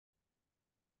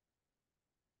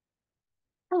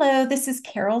Hello, this is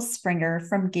Carol Springer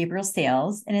from Gabriel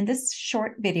Sales, and in this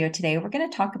short video today, we're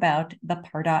going to talk about the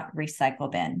Pardot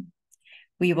recycle bin.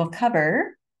 We will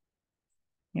cover,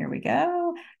 here we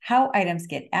go, how items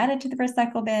get added to the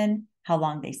recycle bin, how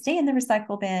long they stay in the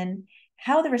recycle bin,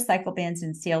 how the recycle bins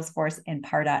in Salesforce and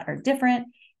Pardot are different,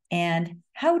 and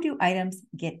how do items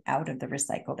get out of the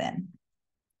recycle bin.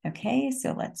 Okay,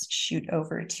 so let's shoot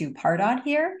over to Pardot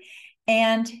here.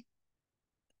 And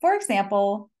for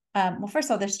example, well, first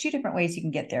of all, there's two different ways you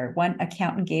can get there. One,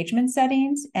 account engagement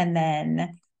settings, and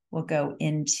then we'll go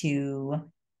into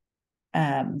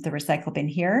the recycle bin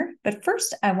here. But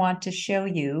first, I want to show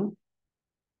you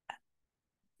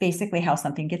basically how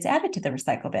something gets added to the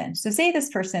recycle bin. So say this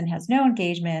person has no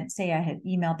engagement, say I had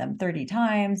emailed them 30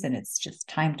 times and it's just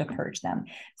time to purge them.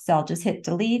 So I'll just hit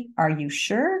delete. Are you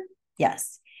sure?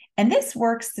 Yes. And this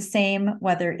works the same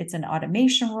whether it's an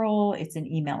automation rule, it's an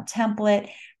email template,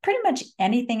 pretty much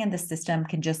anything in the system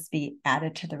can just be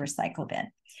added to the recycle bin.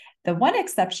 The one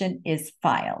exception is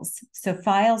files. So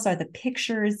files are the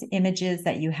pictures, images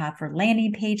that you have for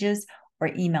landing pages or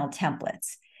email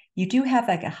templates. You do have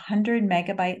like 100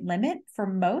 megabyte limit for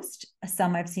most.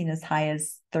 Some I've seen as high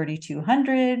as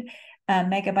 3,200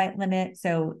 megabyte limit.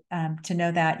 So to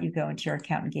know that, you go into your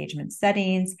account engagement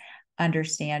settings,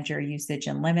 understand your usage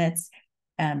and limits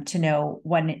to know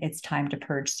when it's time to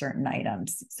purge certain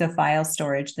items. So file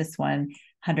storage, this one,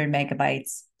 100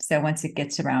 megabytes. So once it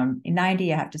gets around 90,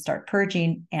 you have to start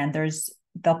purging, and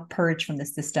they'll purge from the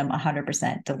system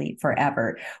 100% delete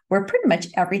forever, where pretty much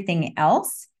everything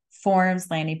else,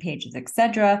 forms, landing pages,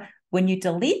 etc., when you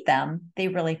delete them, they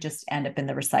really just end up in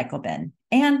the recycle bin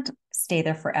and stay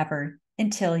there forever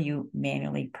until you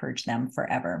manually purge them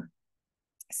forever.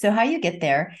 So how you get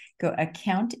there, go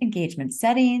account engagement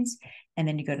settings, and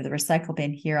then you go to the recycle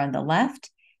bin here on the left.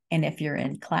 And if you're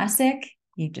in classic,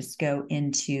 you just go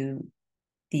into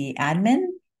the admin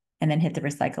and then hit the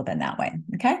recycle bin that way,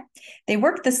 okay? They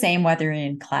work the same whether you're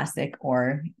in classic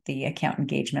or the account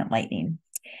engagement lightning.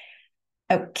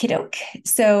 Okie doke.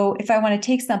 So if I want to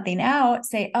take something out,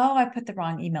 say, oh, I put the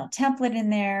wrong email template in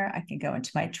there, I can go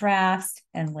into my drafts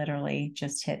and literally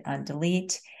just hit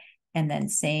undelete. And then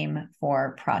same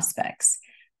for prospects.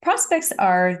 Prospects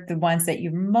are the ones that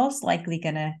you're most likely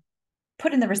going to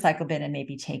put in the recycle bin and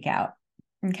maybe take out.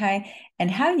 Okay. And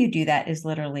how you do that is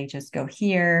literally just go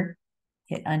here,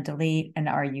 hit undelete, and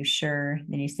are you sure?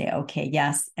 Then you say, okay,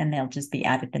 yes, and they'll just be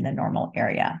added in the normal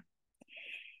area.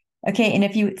 Okay. And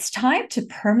if it's time to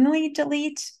permanently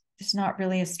delete, there's not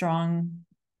really a strong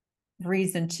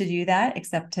reason to do that,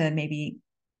 except to maybe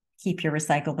keep your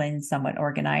recycle bin somewhat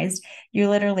organized. You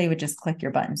literally would just click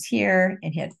your buttons here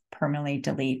and hit permanently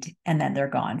delete, and then they're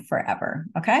gone forever.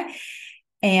 Okay.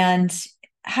 And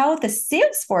how the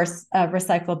Salesforce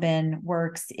recycle bin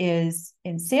works is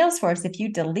in Salesforce, if you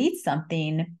delete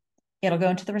something, it'll go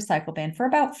into the recycle bin for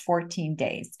about 14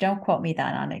 days. Don't quote me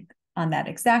on that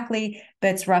exactly,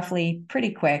 but it's roughly pretty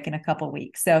quick in a couple of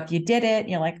weeks. So if you did it,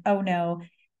 you're like, oh no,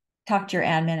 talk to your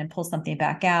admin and pull something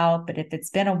back out. But if it's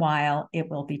been a while, it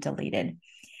will be deleted.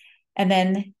 And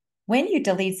then when you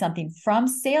delete something from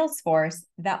Salesforce,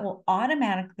 that will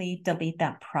automatically delete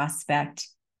that prospect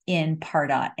in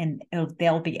Pardot, and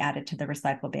they'll be added to the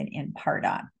recycle bin in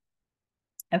Pardot.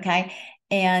 Okay.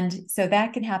 And so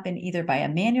that can happen either by a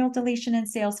manual deletion in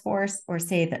Salesforce, or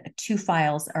say that two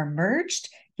files are merged.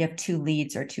 You have two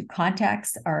leads or two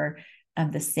contacts are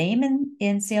the same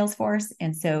in Salesforce.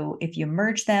 And so if you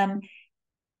merge them,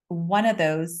 one of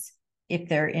those, if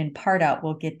they're in Pardot,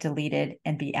 will get deleted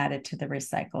and be added to the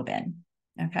recycle bin.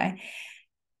 Okay.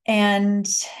 And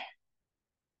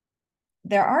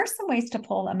there are some ways to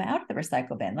pull them out of the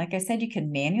recycle bin. Like I said, you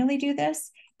can manually do this,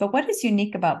 but what is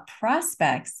unique about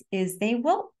prospects is they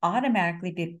will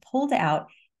automatically be pulled out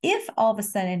if all of a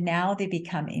sudden now they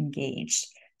become engaged.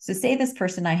 So say this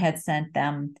person, I had sent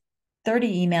them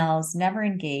 30 emails, never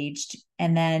engaged,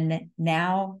 and then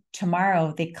now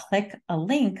tomorrow they click a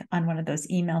link on one of those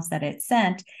emails that it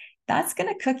sent. That's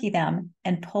going to cookie them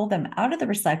and pull them out of the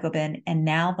recycle bin, and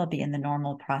now they'll be in the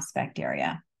normal prospect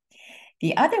area.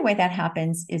 The other way that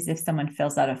happens is if someone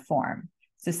fills out a form.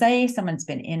 So say someone's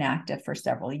been inactive for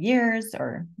several years,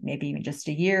 or maybe even just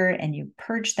a year, and you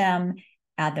purge them,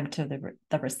 add them to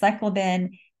the recycle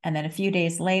bin, and then a few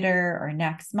days later or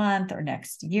next month or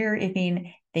next year,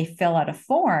 even they fill out a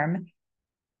form,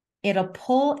 it'll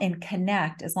pull and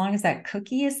connect. As long as that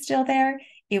cookie is still there,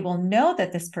 it will know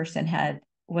that this person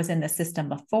was in the system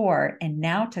before and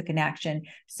now took an action.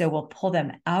 So we'll pull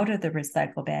them out of the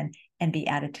recycle bin and be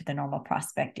added to the normal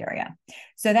prospect area.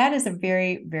 So that is a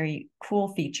very, very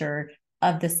cool feature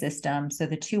of the system. So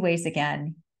the two ways,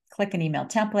 again, click an email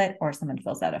template or someone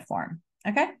fills out a form.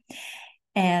 Okay.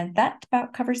 And that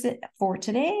about covers it for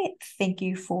today. Thank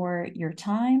you for your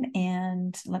time.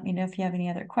 And let me know if you have any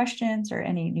other questions or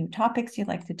any new topics you'd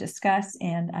like to discuss.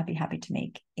 And I'd be happy to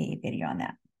make a video on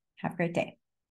that. Have a great day.